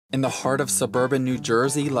In the heart of suburban New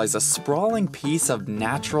Jersey lies a sprawling piece of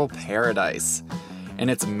natural paradise,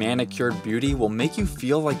 and its manicured beauty will make you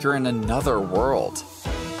feel like you're in another world.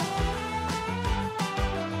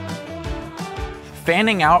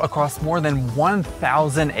 Fanning out across more than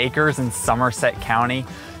 1,000 acres in Somerset County,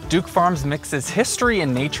 Duke Farms mixes history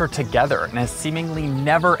and nature together in a seemingly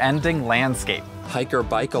never-ending landscape. Hike or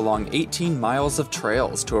bike along 18 miles of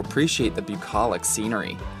trails to appreciate the bucolic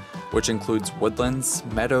scenery, which includes woodlands,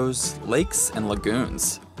 meadows, lakes, and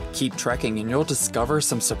lagoons. Keep trekking and you'll discover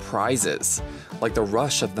some surprises, like the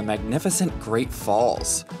rush of the magnificent Great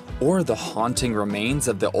Falls, or the haunting remains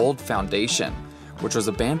of the old foundation, which was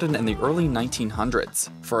abandoned in the early 1900s.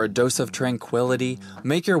 For a dose of tranquility,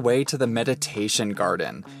 make your way to the meditation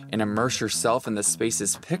garden and immerse yourself in the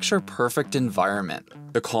space's picture-perfect environment.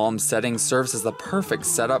 The calm setting serves as the perfect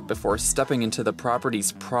setup before stepping into the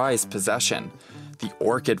property's prized possession, the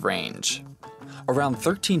orchid range. Around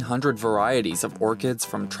 1,300 varieties of orchids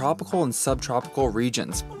from tropical and subtropical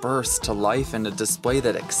regions burst to life in a display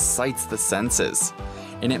that excites the senses,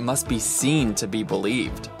 and it must be seen to be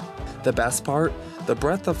believed. The best part? The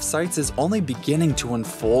breadth of sights is only beginning to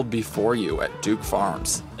unfold before you at Duke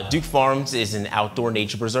Farms. Duke Farms is an outdoor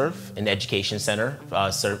nature preserve and education center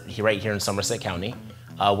right here in Somerset County.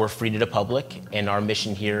 We're free to the public, and our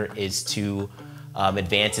mission here is to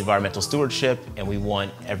advance environmental stewardship, and we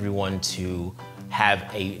want everyone to have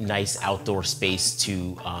a nice outdoor space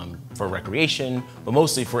for recreation, but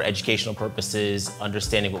mostly for educational purposes,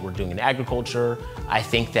 understanding what we're doing in agriculture. I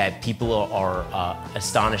think that people are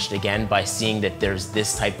astonished again by seeing that there's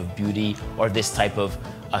this type of beauty or this type of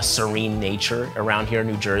serene nature around here in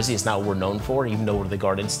New Jersey. It's not what we're known for, even though we're the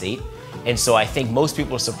Garden State. And so I think most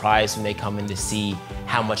people are surprised when they come in to see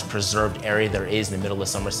how much preserved area there is in the middle of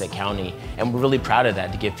Somerset County. And we're really proud of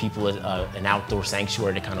that, to give people an outdoor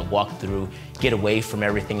sanctuary to kind of walk through, get away from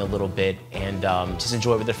everything a little bit, and just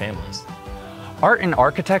enjoy with their families. Art and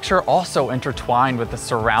architecture also intertwined with the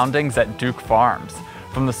surroundings at Duke Farms,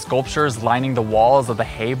 from the sculptures lining the walls of the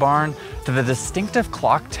hay barn to the distinctive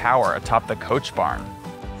clock tower atop the coach barn.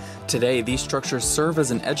 Today, these structures serve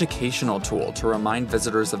as an educational tool to remind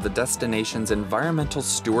visitors of the destination's environmental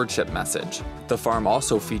stewardship message. The farm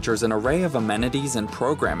also features an array of amenities and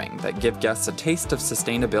programming that give guests a taste of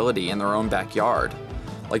sustainability in their own backyard,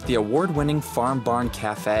 like the award-winning Farm Barn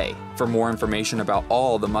Cafe. For more information about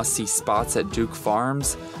all the must-see spots at Duke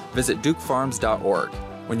Farms, visit dukefarms.org.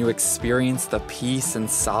 When you experience the peace and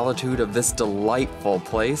solitude of this delightful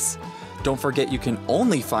place, don't forget you can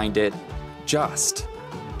only find it just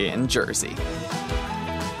in Jersey.